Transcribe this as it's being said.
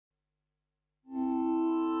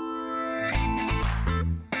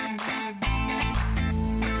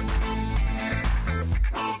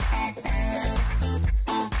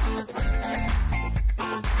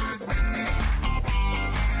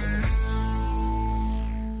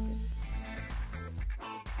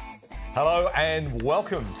Hello and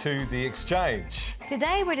welcome to The Exchange.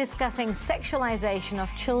 Today we're discussing sexualisation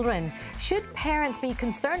of children. Should parents be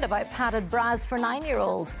concerned about padded bras for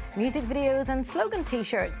 9-year-olds, music videos and slogan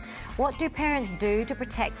t-shirts? What do parents do to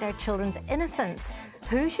protect their children's innocence?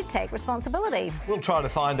 Who should take responsibility? We'll try to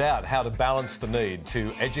find out how to balance the need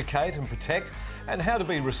to educate and protect and how to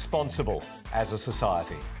be responsible as a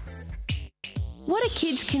society. What are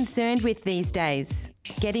kids concerned with these days?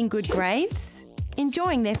 Getting good grades?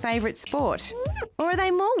 Enjoying their favourite sport? Or are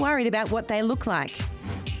they more worried about what they look like?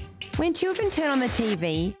 When children turn on the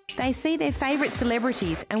TV, they see their favourite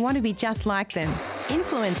celebrities and want to be just like them,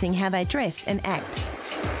 influencing how they dress and act.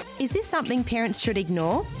 Is this something parents should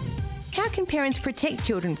ignore? How can parents protect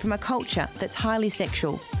children from a culture that's highly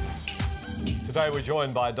sexual? Today we're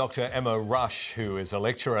joined by Dr. Emma Rush, who is a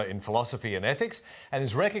lecturer in philosophy and ethics and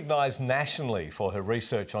is recognised nationally for her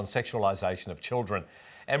research on sexualisation of children.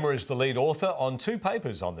 Emma is the lead author on 2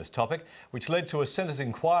 papers on this topic, which led to a Senate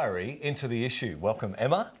inquiry into the issue. Welcome,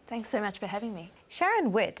 Emma. Thanks so much for having me.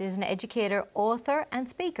 Sharon Witt is an educator, author and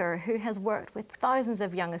speaker who has worked with thousands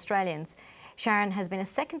of young Australians. Sharon has been a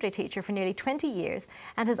secondary teacher for nearly 20 years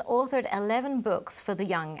and has authored 11 books for the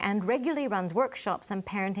young and regularly runs workshops and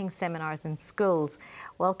parenting seminars in schools.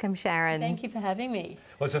 Welcome, Sharon. Thank you for having me.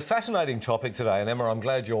 Well, it's a fascinating topic today, and Emma, I'm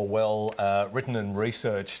glad you're well written and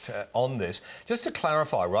researched on this. Just to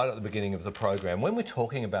clarify right at the beginning of the program, when we're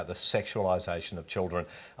talking about the sexualisation of children,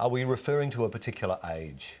 are we referring to a particular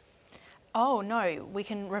age? Oh, no, we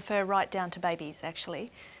can refer right down to babies,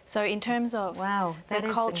 actually. So in terms of wow, that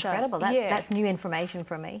is culture, incredible. That's new information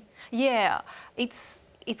for me. Yeah, it's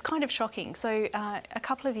kind of shocking. So a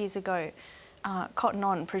couple of years ago, Cotton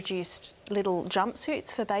On produced little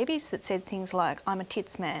jumpsuits for babies that said things like, "I'm a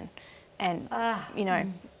tits man," and you know,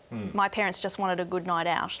 my parents just wanted a good night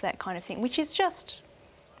out, that kind of thing, which is just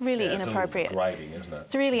really inappropriate. It's a little grating, isn't it?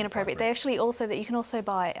 It's really inappropriate. They actually also you can also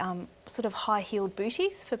buy sort of high-heeled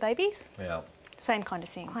booties for babies. Yeah. Same kind of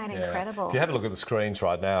thing. Quite incredible. If you have a look at the screens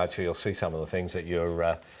right now, actually, you'll see some of the things that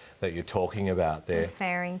you're talking about there.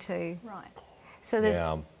 Referring to. Right. So there's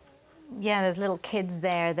there's little kids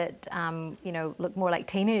there that you know, look more like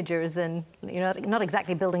teenagers and not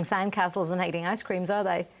exactly building sandcastles and eating ice creams, are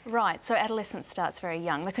they? Right. So adolescence starts very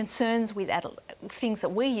young. The concerns with things that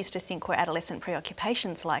we used to think were adolescent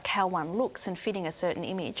preoccupations, like how one looks and fitting a certain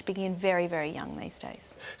image, begin very, very young these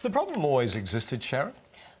days. So the problem always existed, Sharon?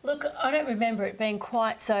 Look, I don't remember it being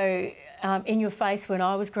quite so in your face when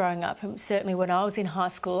I was growing up, and certainly when I was in high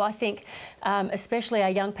school. I think especially our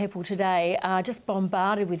young people today are just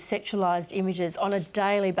bombarded with sexualised images on a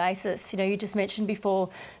daily basis. You know, you just mentioned before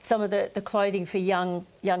some of the clothing for young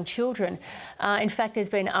children. In fact, there's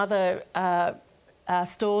been other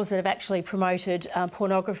stores that have actually promoted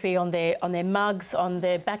pornography on their mugs, on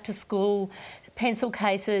their back-to-school pencil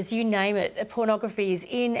cases, you name it. Pornography is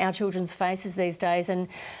in our children's faces these days, and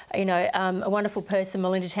you know, a wonderful person,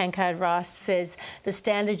 Melinda Tancard-Rice, says the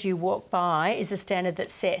standard you walk by is the standard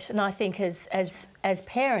that's set. And I think as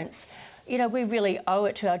parents, you know, we really owe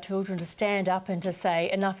it to our children to stand up and to say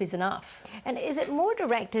enough is enough. And is it more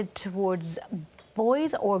directed towards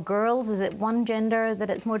boys or girls? Is it one gender that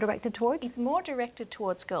it's more directed towards? It's more directed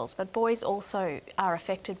towards girls, but boys also are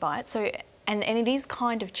affected by it. So. And it is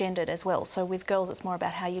kind of gendered as well. So with girls, it's more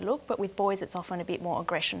about how you look, but with boys, it's often a bit more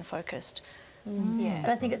aggression focused. Yeah. And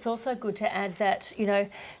I think it's also good to add that, you know,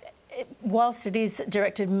 whilst it is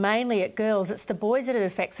directed mainly at girls, it's the boys that it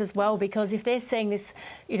affects as well, because if they're seeing this,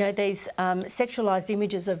 you know, these sexualised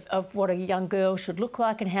images of what a young girl should look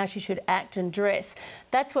like and how she should act and dress,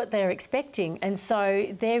 that's what they're expecting. And so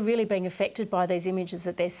they're really being affected by these images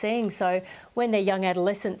that they're seeing. So when they're young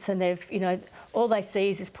adolescents and they've, you know, all they see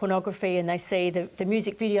is this pornography, and they see the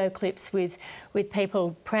music video clips with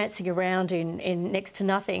people prancing around in next to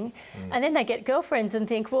nothing, and then they get girlfriends and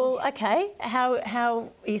think, well, okay, how are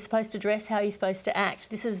you supposed to dress? How are you supposed to act?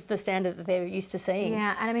 This is the standard that they're used to seeing.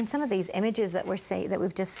 Yeah, and I mean, some of these images that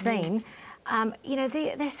we've just seen, you know,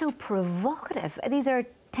 they're so provocative. These are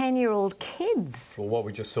 10-year-old kids. Well, what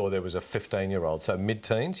we just saw there was a 15-year-old, so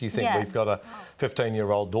mid-teens. You think we've got a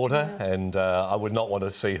 15-year-old daughter, and I would not want to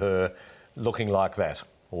see her looking like that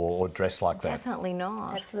or dressed like that. Definitely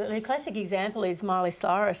not. Absolutely. A classic example is Miley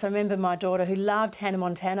Cyrus. I remember my daughter who loved Hannah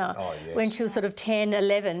Montana when she was sort of 10,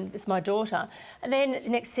 11. It's my daughter. And then the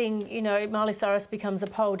next thing, you know, Miley Cyrus becomes a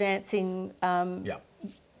pole dancing,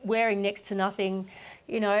 wearing next to nothing,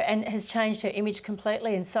 you know, and has changed her image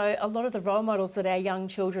completely. And so a lot of the role models that our young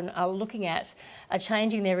children are looking at are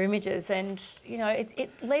changing their images, and, you know, it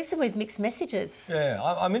leaves them with mixed messages. Yeah,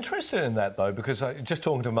 I'm interested in that though, because just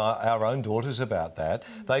talking to our own daughters about that,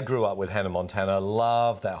 they grew up with Hannah Montana,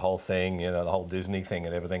 loved that whole thing, you know, the whole Disney thing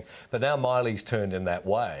and everything. But now Miley's turned in that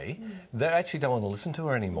way, they actually don't want to listen to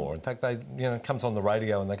her anymore. In fact, they, you know, it comes on the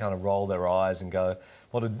radio and they kind of roll their eyes and go,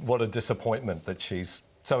 what a disappointment that she's...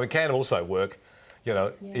 So it can also work, you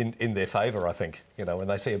know, in their favour, I think, you know, when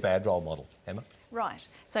they see a bad role model. Emma? Right.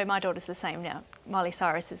 So my daughter's the same now. Miley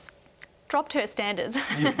Cyrus has dropped her standards.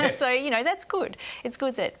 Yes. So, you know, that's good. It's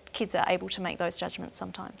good that kids are able to make those judgments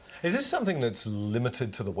sometimes. Is this something that's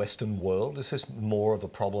limited to the Western world? Is this more of a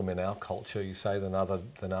problem in our culture, you say, than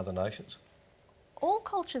other nations? All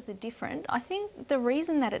cultures are different. I think the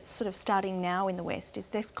reason that it's sort of starting now in the West is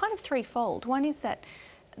there's kind of threefold. One is that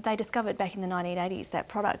they discovered back in the 1980s that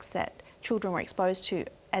products that children were exposed to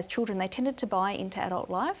as children, they tended to buy into adult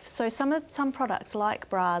life. So some products like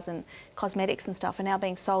bras and cosmetics and stuff are now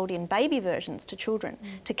being sold in baby versions to children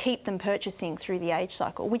to keep them purchasing through the age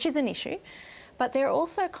cycle, which is an issue. But they're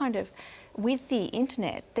also kind of, with the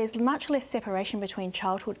internet, there's much less separation between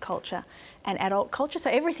childhood culture and adult culture. So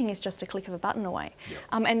everything is just a click of a button away.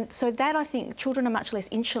 Yep. And so that, I think, children are much less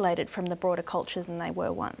insulated from the broader culture than they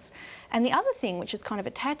were once. And the other thing, which is kind of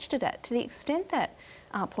attached to that, to the extent that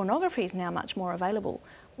pornography is now much more available,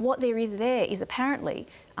 what there is there is apparently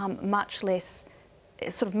much less,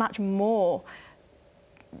 sort of much more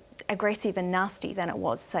aggressive and nasty than it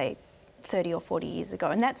was, say, 30 or 40 years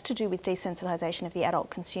ago, and that's to do with desensitisation of the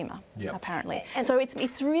adult consumer, apparently. And so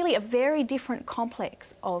it's really a very different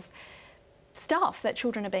complex of stuff that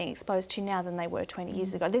children are being exposed to now than they were 20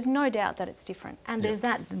 years ago. There's no doubt that it's different. And there's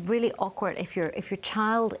that really awkward, if your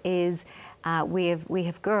child is, we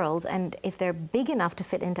have girls, and if they're big enough to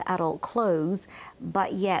fit into adult clothes,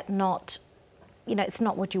 but yet not, you know, it's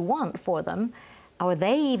not what you want for them, or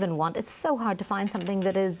they even want, it's so hard to find something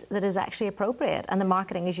that is actually appropriate. And the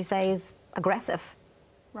marketing, as you say, is aggressive.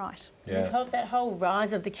 Right. Yeah. That whole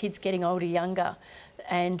rise of the kids getting older, younger.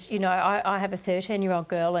 And, you know, I have a 13-year-old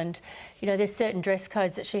girl, and, you know, there's certain dress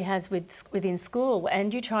codes that she has within school,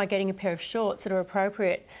 and you try getting a pair of shorts that are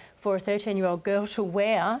appropriate for a 13-year-old girl to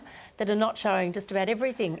wear that are not showing just about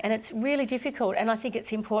everything, and it's really difficult. And I think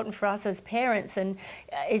it's important for us as parents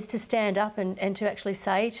is to stand up and to actually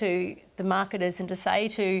say to the marketers and to say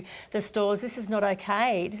to the stores, this is not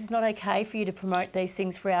okay. This is not okay for you to promote these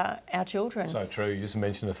things for our children. So true. You just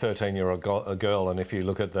mentioned a 13-year-old girl, and if you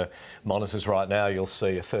look at the monitors right now, you'll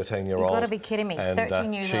see a 13-year-old. You've got to be kidding me,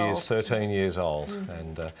 13 years old. She is 13 years old.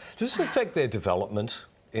 And does this affect their development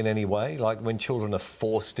in any way, like when children are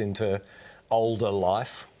forced into older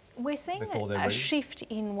life? We're seeing a shift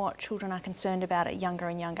in what children are concerned about at younger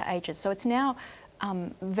and younger ages. So it's now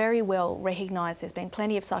very well recognised, there's been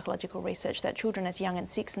plenty of psychological research that children as young as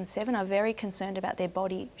 6 and 7 are very concerned about their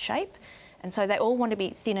body shape. And so they all want to be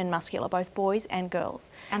thin and muscular, both boys and girls.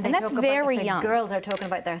 And that's very young. Girls are talking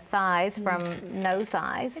about their thighs from no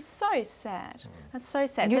size. It's so sad. That's so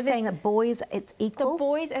sad. And you're saying that boys, it's equal? The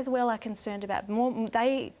boys as well are concerned about more.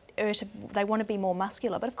 They want to be more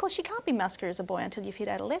muscular, but of course you can't be muscular as a boy until you've hit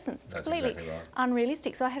adolescence. It's completely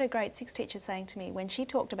unrealistic. So I had a grade 6 teacher saying to me, when she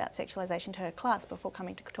talked about sexualisation to her class before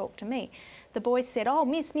coming to talk to me, the boys said, "Oh,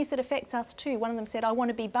 miss, it affects us too." One of them said, "I want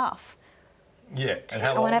to be buff." Yeah, and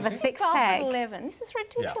how I want to have a six-pack. 11. This is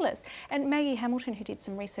ridiculous. Yeah. And Maggie Hamilton, who did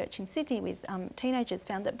some research in Sydney with teenagers,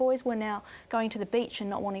 found that boys were now going to the beach and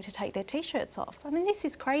not wanting to take their T-shirts off. I mean, this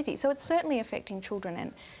is crazy. So it's certainly affecting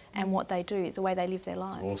children and what they do, the way they live their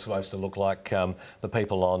lives. We're all supposed to look like the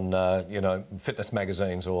people on, you know, fitness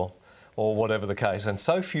magazines or whatever the case, and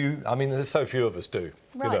so few, I mean, there's so few of us do.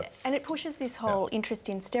 Right, you know. And it pushes this whole interest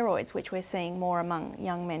in steroids, which we're seeing more among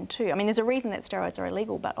young men too. I mean, there's a reason that steroids are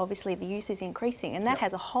illegal, but obviously the use is increasing, and that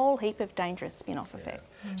has a whole heap of dangerous spin-off effects.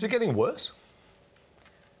 Is it getting worse?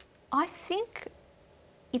 I think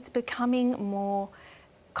it's becoming more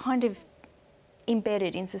kind of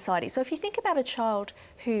embedded in society. So if you think about a child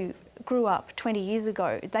who grew up 20 years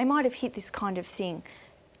ago, they might have hit this kind of thing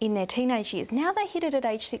in their teenage years. Now they hit it at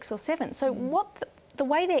age 6 or 7. So the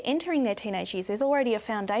way they're entering their teenage years, there's already a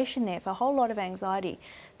foundation there for a whole lot of anxiety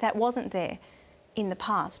that wasn't there in the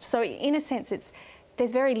past. So in a sense,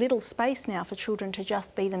 there's very little space now for children to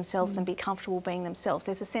just be themselves and be comfortable being themselves.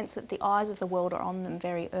 There's a sense that the eyes of the world are on them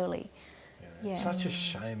very early. Yeah. Such a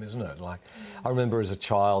shame, isn't it? Like, I remember as a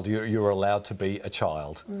child, you were allowed to be a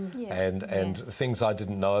child, and things I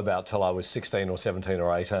didn't know about till I was 16 or 17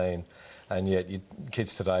 or 18, and yet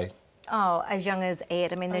kids today Oh, as young as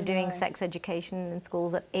 8. I mean, they're doing sex education in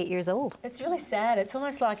schools at 8 years old. It's really sad. It's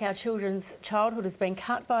almost like our children's childhood has been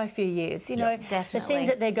cut by a few years. You know, definitely. The things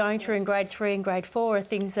that they're going through in grade 3 and grade 4 are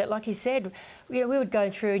things that, like you said, you know, we would go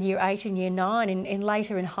through in year 8 and year 9 and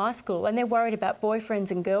later in high school, and they're worried about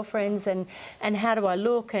boyfriends and girlfriends and how do I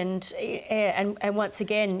look and once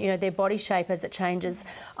again, you know, their body shape as it changes.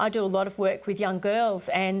 I do a lot of work with young girls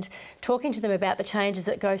and talking to them about the changes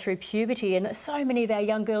that go through puberty, and so many of our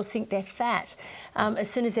young girls think they're fat as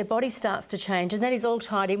soon as their body starts to change, and that is all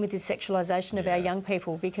tied in with this sexualisation of our young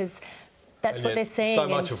people, because that's what they're seeing. So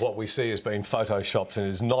much of what we see has been photoshopped and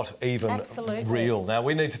is not even real. Now,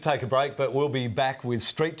 we need to take a break, but we'll be back with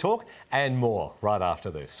Street Talk and more right after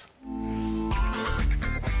this.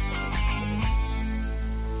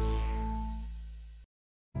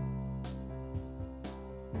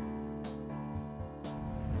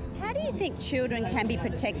 How do you think children can be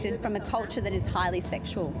protected from a culture that is highly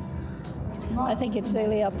sexual? I think it's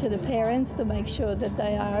really up to the parents to make sure that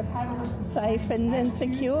they are safe and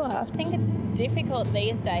secure. I think it's difficult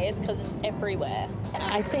these days because it's everywhere.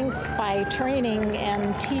 I think by training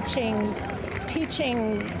and teaching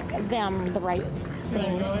them the right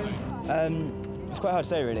thing. It's quite hard to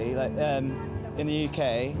say, really. Like in the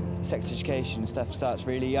UK, sex education stuff starts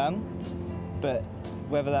really young, but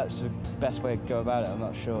whether that's the best way to go about it, I'm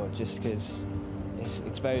not sure, just because it's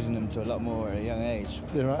exposing them to a lot more at a young age.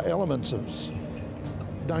 There are elements of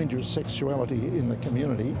dangerous sexuality in the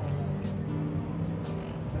community.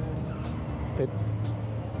 It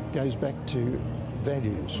goes back to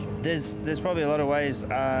values. There's probably a lot of ways,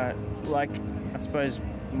 like I suppose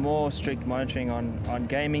more strict monitoring on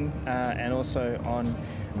gaming and also on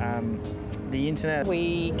the internet.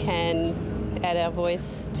 We can add our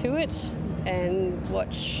voice to it and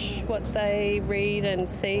watch what they read and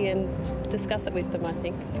see and discuss it with them, I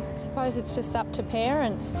think. I suppose it's just up to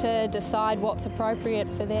parents to decide what's appropriate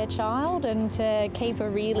for their child and to keep a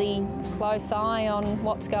really close eye on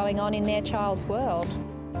what's going on in their child's world.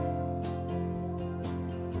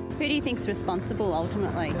 Who do you think's responsible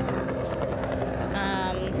ultimately?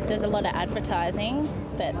 There's a lot of advertising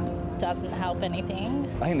that doesn't help anything.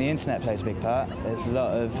 I think the internet plays a big part. There's a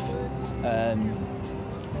lot of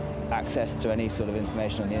access to any sort of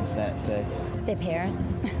information on the internet, so... Their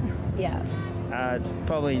parents. Yeah.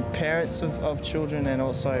 Probably parents of children, and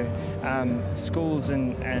also schools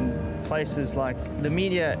and places like the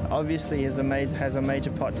media obviously has a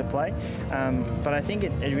major part to play, but I think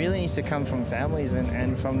it really needs to come from families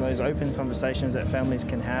and from those open conversations that families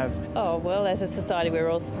can have. Oh, well, as a society we're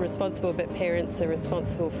all responsible, but parents are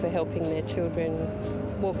responsible for helping their children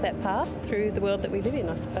walk that path through the world that we live in,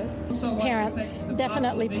 I suppose. Parents,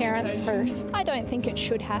 definitely parents first. I don't think it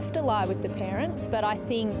should have to lie with the parents, but I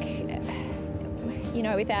think, you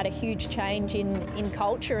know, without a huge change in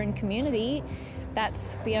culture and community,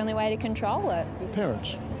 that's the only way to control it.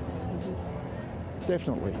 Parents,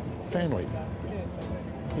 definitely. Family.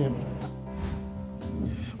 Yeah.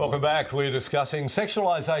 Welcome back. We're discussing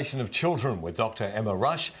sexualisation of children with Dr. Emma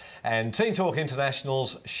Rush and Teen Talk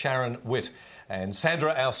International's Sharon Witt. And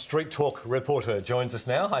Sandra, our Street Talk reporter, joins us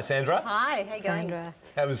now. Hi, Sandra. Hi, how you going? Sandra.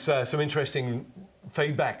 There was some interesting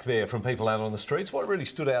feedback there from people out on the streets. What really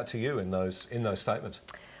stood out to you in those statements?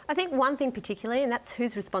 I think one thing particularly, and that's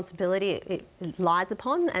whose responsibility it lies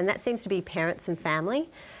upon, and that seems to be parents and family.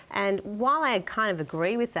 And while I kind of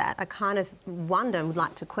agree with that, I kind of wonder and would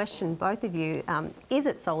like to question both of you, is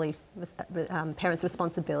it solely parents'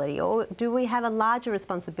 responsibility, or do we have a larger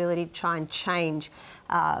responsibility to try and change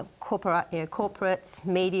corporates,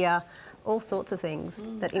 media, all sorts of things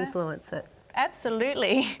that influence it?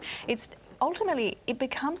 Absolutely. Ultimately, it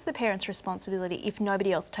becomes the parents' responsibility if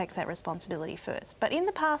nobody else takes that responsibility first. But in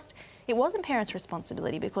the past, it wasn't parents'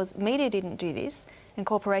 responsibility because media didn't do this and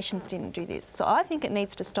corporations didn't do this. So I think it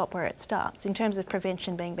needs to stop where it starts in terms of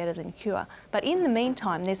prevention being better than cure. But in the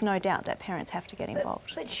meantime, there's no doubt that parents have to get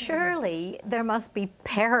involved. But surely there must be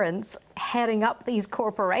parents heading up these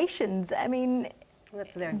corporations. I mean,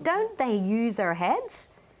 don't they use their heads?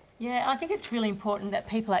 Yeah, I think it's really important that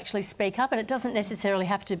people actually speak up, and it doesn't necessarily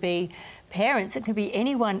have to be parents. It could be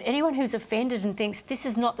anyone who's offended and thinks this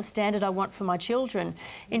is not the standard I want for my children.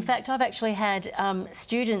 In fact, I've actually had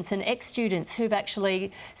students and ex-students who've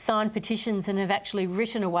actually signed petitions and have actually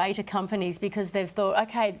written away to companies because they've thought,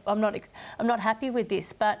 okay, I'm not happy with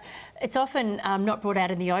this. But it's often not brought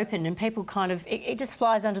out in the open, and people kind of it just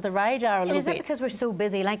flies under the radar a little bit. Is it because we're so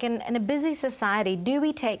busy? Like in a busy society, do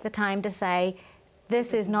we take the time to say,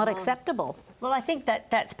 this is not acceptable? Well, I think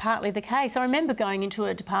that's partly the case. I remember going into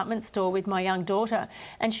a department store with my young daughter,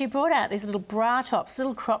 and she brought out these little bra tops,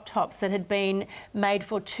 little crop tops that had been made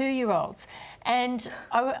for 2-year-olds. And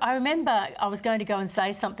I remember I was going to go and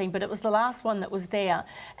say something, but it was the last one that was there.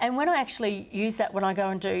 And when I actually use that when I go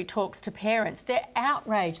and do talks to parents, they're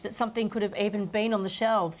outraged that something could have even been on the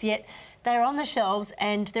shelves, yet they're on the shelves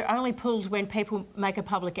and they're only pulled when people make a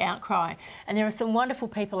public outcry. And there are some wonderful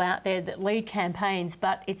people out there that lead campaigns,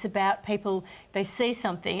 but it's about people, they see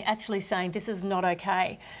something, actually saying this is not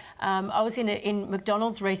okay. I was in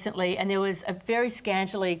McDonald's recently, and there was a very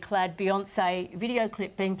scantily clad Beyonce video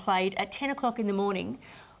clip being played at 10 o'clock in the morning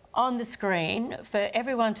on the screen for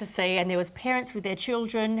everyone to see, and there was parents with their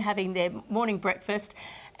children having their morning breakfast.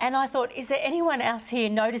 And I thought, is there anyone else here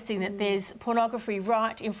noticing that there's pornography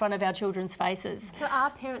right in front of our children's faces? So are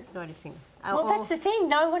parents noticing? Well, that's the thing.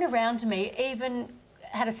 No one around me even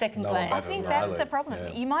had a second glance. I think that's the problem.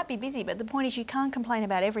 Yeah. You might be busy, but the point is you can't complain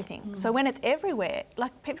about everything. So when it's everywhere,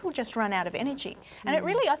 like, people just run out of energy. And it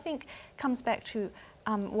really, I think, comes back to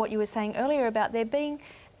what you were saying earlier about there being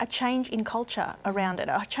a change in culture around it,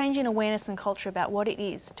 a change in awareness and culture about what it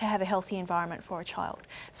is to have a healthy environment for a child.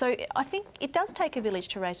 So I think it does take a village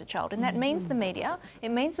to raise a child, and that means the media, it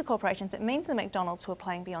means the corporations, it means the McDonald's who are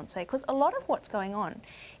playing Beyonce, because a lot of what's going on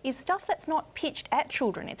is stuff that's not pitched at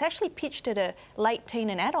children. It's actually pitched at a late teen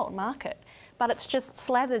and adult market, but it's just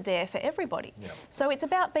slathered there for everybody. Yep. So it's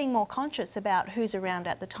about being more conscious about who's around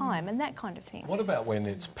at the time and that kind of thing. What about when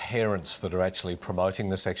it's parents that are actually promoting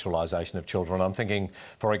the sexualisation of children? I'm thinking,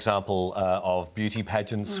 for example, of beauty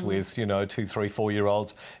pageants with, you know, 2, 3,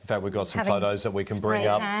 4-year-olds. In fact, we've got some photos that we can bring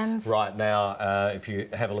up right now if you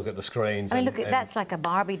have a look at the screens. I mean, look, that's like a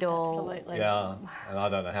Barbie doll. Absolutely. Yeah, and I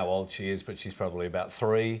don't know how old she is, but she's probably about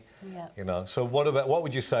 3. Yeah. You know, so what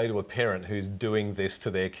would you say to a parent who's doing this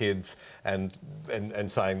to their kids and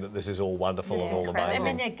saying that this is all wonderful and all amazing? I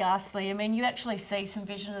mean, they're ghastly. I mean, you actually see some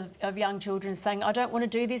vision of young children saying, I don't want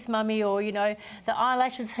to do this, mummy, or, you know, the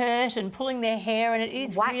eyelashes hurt, and pulling their hair, and it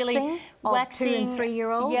is really waxing. 2 and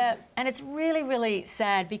 3-year-olds? Yeah, and it's really, really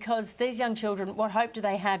sad, because these young children, what hope do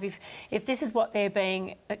they have if this is what they're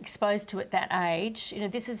being exposed to at that age? You know,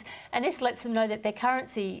 this lets them know that their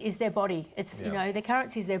currency is their body. It's, you know, their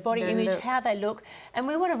currency is their body image, how they look. And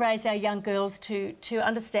we want to raise our young girls to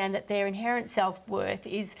understand that their inherent self-worth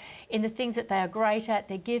is in the things that they are great at,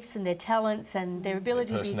 their gifts and their talents and their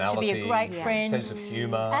ability to be a great friend. Sense of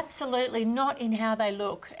humour. Absolutely, not in how they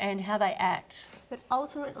look and how they act. But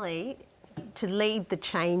ultimately, to lead the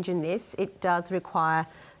change in this, it does require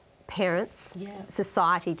parents,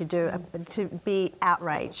 society to be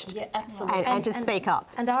outraged. Yeah, absolutely. And to speak up.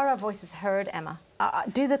 And are our voices heard, Emma?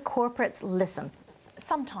 Do the corporates listen?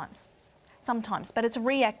 Sometimes, but it's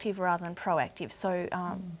reactive rather than proactive. So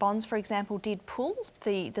Bonds, for example, did pull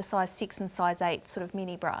the size 6 and size 8 sort of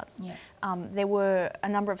mini bras. Yeah. There were a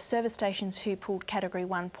number of service stations who pulled Category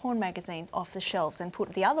 1 porn magazines off the shelves and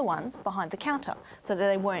put the other ones behind the counter so that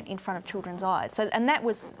they weren't in front of children's eyes. So, and that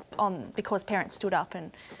was because parents stood up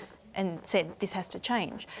and said this has to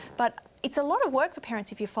change. But it's a lot of work for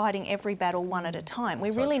parents if you're fighting every battle one at a time. We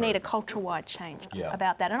really need a culture-wide change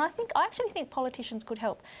about that. And I actually think politicians could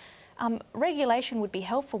help. Regulation would be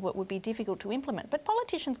helpful, but would be difficult to implement. But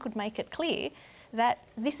politicians could make it clear that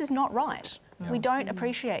this is not right. We don't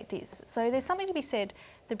appreciate this. So there's something to be said.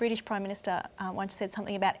 The British Prime Minister once said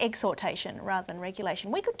something about exhortation rather than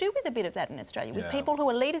regulation. We could do with a bit of that in Australia, with people who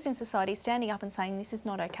are leaders in society standing up and saying this is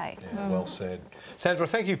not okay. Yeah, well said. Sandra,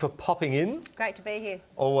 thank you for popping in. Great to be here.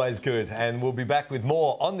 Always good. And we'll be back with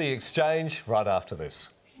more on The Exchange right after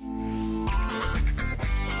this.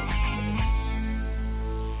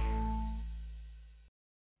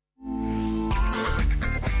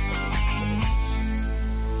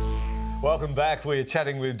 Welcome back. We're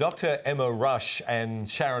chatting with Dr. Emma Rush and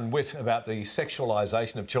Sharon Witt about the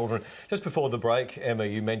sexualisation of children. Just before the break, Emma,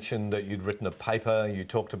 you mentioned that you'd written a paper. You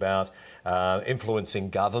talked about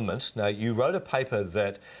influencing government. Now, you wrote a paper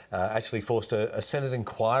that actually forced a Senate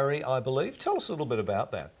inquiry, I believe. Tell us a little bit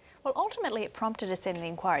about that. Well, ultimately it prompted a Senate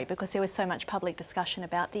inquiry because there was so much public discussion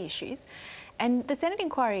about the issues. And the Senate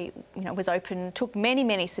inquiry, was open, took many,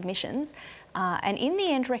 many submissions, and in the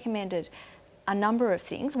end recommended a number of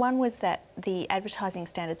things. One was that the Advertising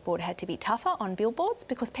Standards Board had to be tougher on billboards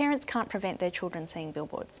because parents can't prevent their children seeing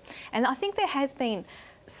billboards. And I think there has been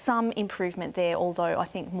some improvement there, although I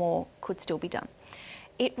think more could still be done.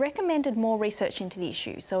 it recommended more research into the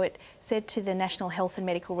issue. So it said to the National Health and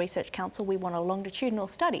Medical Research Council, we want a longitudinal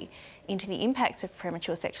study into the impacts of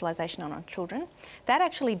premature sexualisation on children. That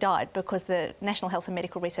actually died because the National Health and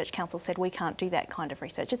Medical Research Council said we can't do that kind of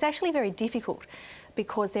research. It's actually very difficult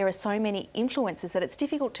because there are so many influences that it's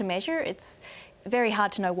difficult to measure. It's very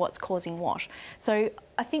hard to know what's causing what. So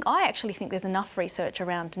I actually think there's enough research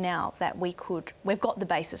around now that we've got the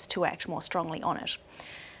basis to act more strongly on it.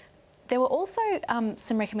 There were also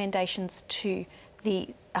some recommendations to the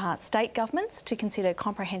state governments to consider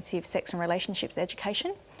comprehensive sex and relationships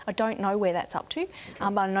education. I don't know where that's up to,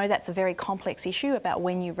 but I know that's a very complex issue about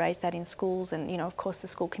when you raise that in schools, and of course the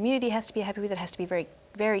school community has to be happy with it. It has to be very,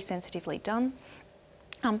 very sensitively done.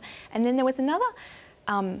 And then there was another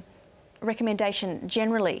recommendation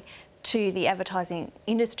generally to the advertising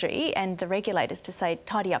industry and the regulators to say,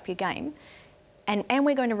 tidy up your game, and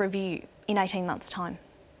we're going to review in 18 months' time.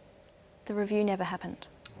 The review never happened.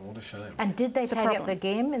 What a shame. And did they tidy up their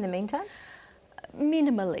game in the meantime?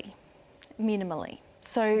 Minimally.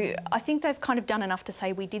 So I think they've kind of done enough to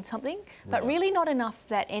say we did something, but really not enough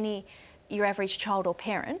that your average child or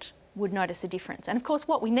parent would notice a difference. And of course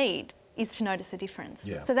what we need is to notice a difference.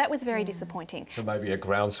 Yeah. So that was very disappointing. So maybe a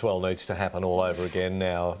groundswell needs to happen all over again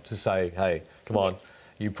now to say, hey, come on,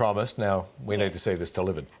 you promised, now we need to see this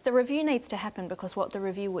delivered. The review needs to happen because what the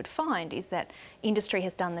review would find is that industry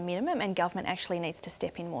has done the minimum and government actually needs to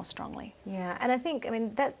step in more strongly. Yeah, and I think,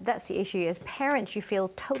 that's the issue. As parents, you feel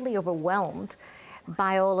totally overwhelmed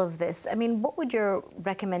by all of this. What would your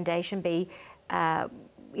recommendation be?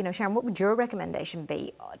 Sharon, what would your recommendation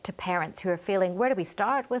be to parents who are feeling, where do we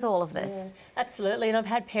start with all of this? Yeah, absolutely, and I've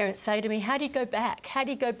had parents say to me, how do you go back? How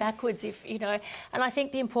do you go backwards if, and I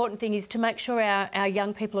think the important thing is to make sure our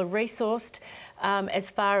young people are resourced as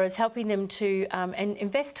far as helping them to and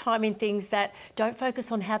invest time in things that don't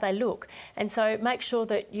focus on how they look. And so make sure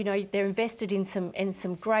that, they're invested in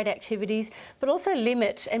some great activities, but also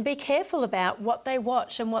limit and be careful about what they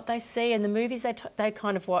watch and what they see and the movies they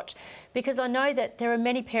kind of watch. Because I know that there are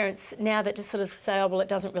many parents now that just sort of say, oh, well, it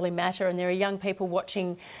doesn't really matter, and there are young people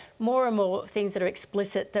watching more and more things that are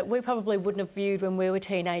explicit that we probably wouldn't have viewed when we were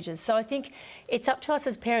teenagers. So I think it's up to us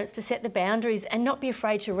as parents to set the boundaries and not be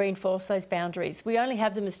afraid to reinforce those boundaries. We only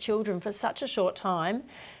have them as children for such a short time.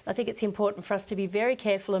 I think it's important for us to be very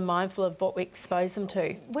careful and mindful of what we expose them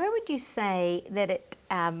to. Where would you say that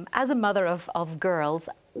as a mother of girls,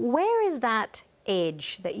 where is that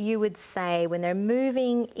age that you would say when they're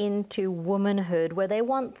moving into womanhood, where they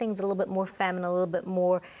want things a little bit more feminine, a little bit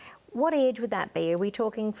more, what age would that be? Are we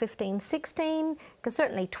talking 15, 16? Because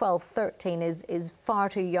certainly 12, 13 is far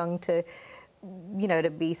too young to, to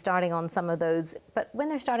be starting on some of those. But when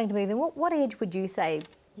they're starting to move in, what age would you say?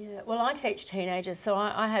 Yeah, well, I teach teenagers, so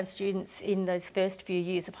I have students in those first few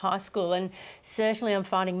years of high school, and certainly I'm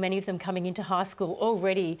finding many of them coming into high school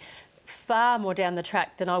already far more down the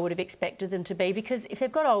track than I would have expected them to be, because if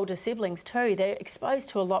they've got older siblings too, they're exposed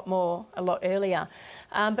to a lot earlier.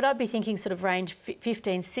 But I'd be thinking sort of range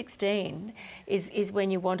 15, 16 is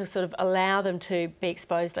when you want to sort of allow them to be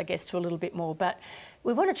exposed, I guess, to a little bit more. But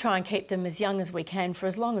we want to try and keep them as young as we can for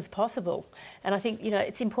as long as possible. And I think,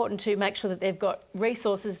 it's important to make sure that they've got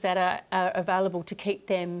resources that are available to keep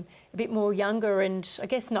them a bit more younger and, I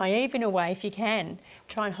guess, naive in a way, if you can.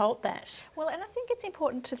 Try and halt that. Well, and I think it's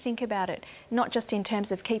important to think about it, not just in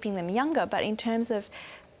terms of keeping them younger, but in terms of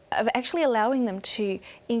actually allowing them to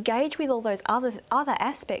engage with all those other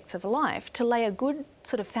aspects of life to lay a good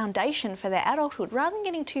sort of foundation for their adulthood, rather than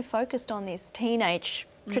getting too focused on this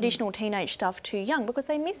traditional teenage stuff too young, because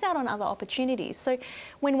they miss out on other opportunities. So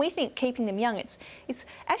when we think keeping them young, it's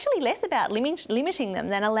actually less about limiting them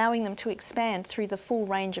than allowing them to expand through the full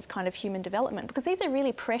range of kind of human development, because these are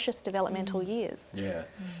really precious developmental years. Yeah.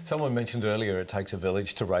 Someone mentioned earlier it takes a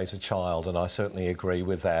village to raise a child, and I certainly agree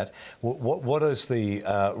with that. What is the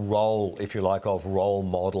role, if you like, of role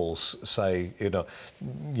models, say,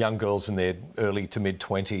 young girls in their early to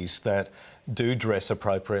mid-20s that do dress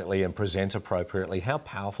appropriately and present appropriately? How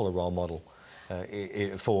powerful a role model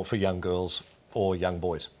for young girls or young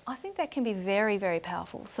boys? I think that can be very, very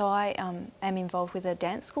powerful. So I am involved with a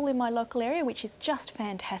dance school in my local area, which is just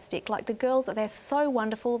fantastic. Like, the girls, they're so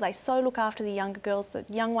wonderful. They so look after the younger girls. The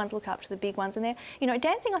young ones look after the big ones. And they're,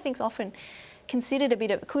 dancing I think is often considered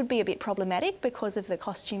could be a bit problematic because of the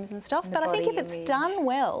costumes and stuff. But I think if it's done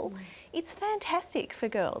well, it's fantastic for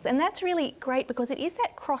girls. And that's really great because it is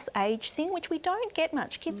that cross-age thing, which we don't get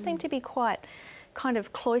much. Kids seem to be quite kind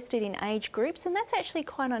of cloistered in age groups, and that's actually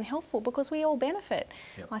quite unhelpful, because we all benefit,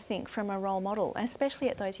 I think, from a role model, especially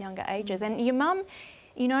at those younger ages. And your mum,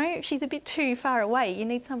 she's a bit too far away. You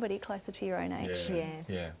need somebody closer to your own age.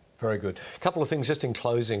 Yeah. Very good. A couple of things just in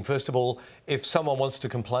closing. First of all, if someone wants to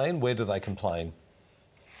complain, where do they complain?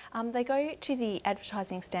 They go to the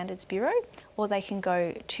Advertising Standards Bureau, or they can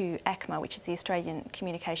go to ACMA, which is the Australian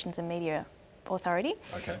Communications and Media Authority.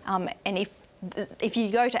 Okay. And if you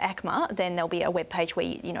go to ACMA, then there'll be a web page where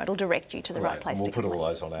it'll direct you to the right place to complain. We'll put all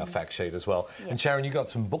those on our fact sheet as well. Yeah. And Sharon, you got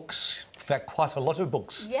some books. In fact, quite a lot of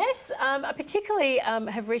books. Yes, I particularly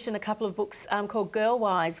have written a couple of books called Girl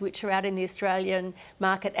Wise, which are out in the Australian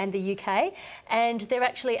market and the UK, and they're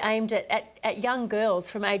actually aimed at young girls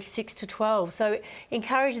from age 6 to 12. So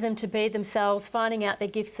encouraging them to be themselves, finding out their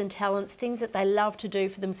gifts and talents, things that they love to do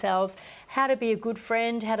for themselves, how to be a good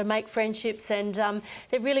friend, how to make friendships, and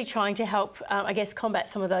they're really trying to help, I guess, combat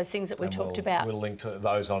some of those things that we talked about. We'll link to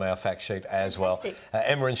those on our fact sheet as Fantastic. well.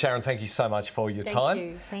 Emma and Sharon, thank you so much for your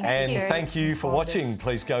time. You. Thank you for watching.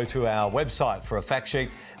 Please go to our website for a fact sheet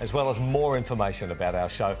as well as more information about our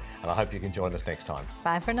show, and I hope you can join us next time.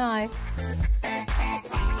 Bye for now.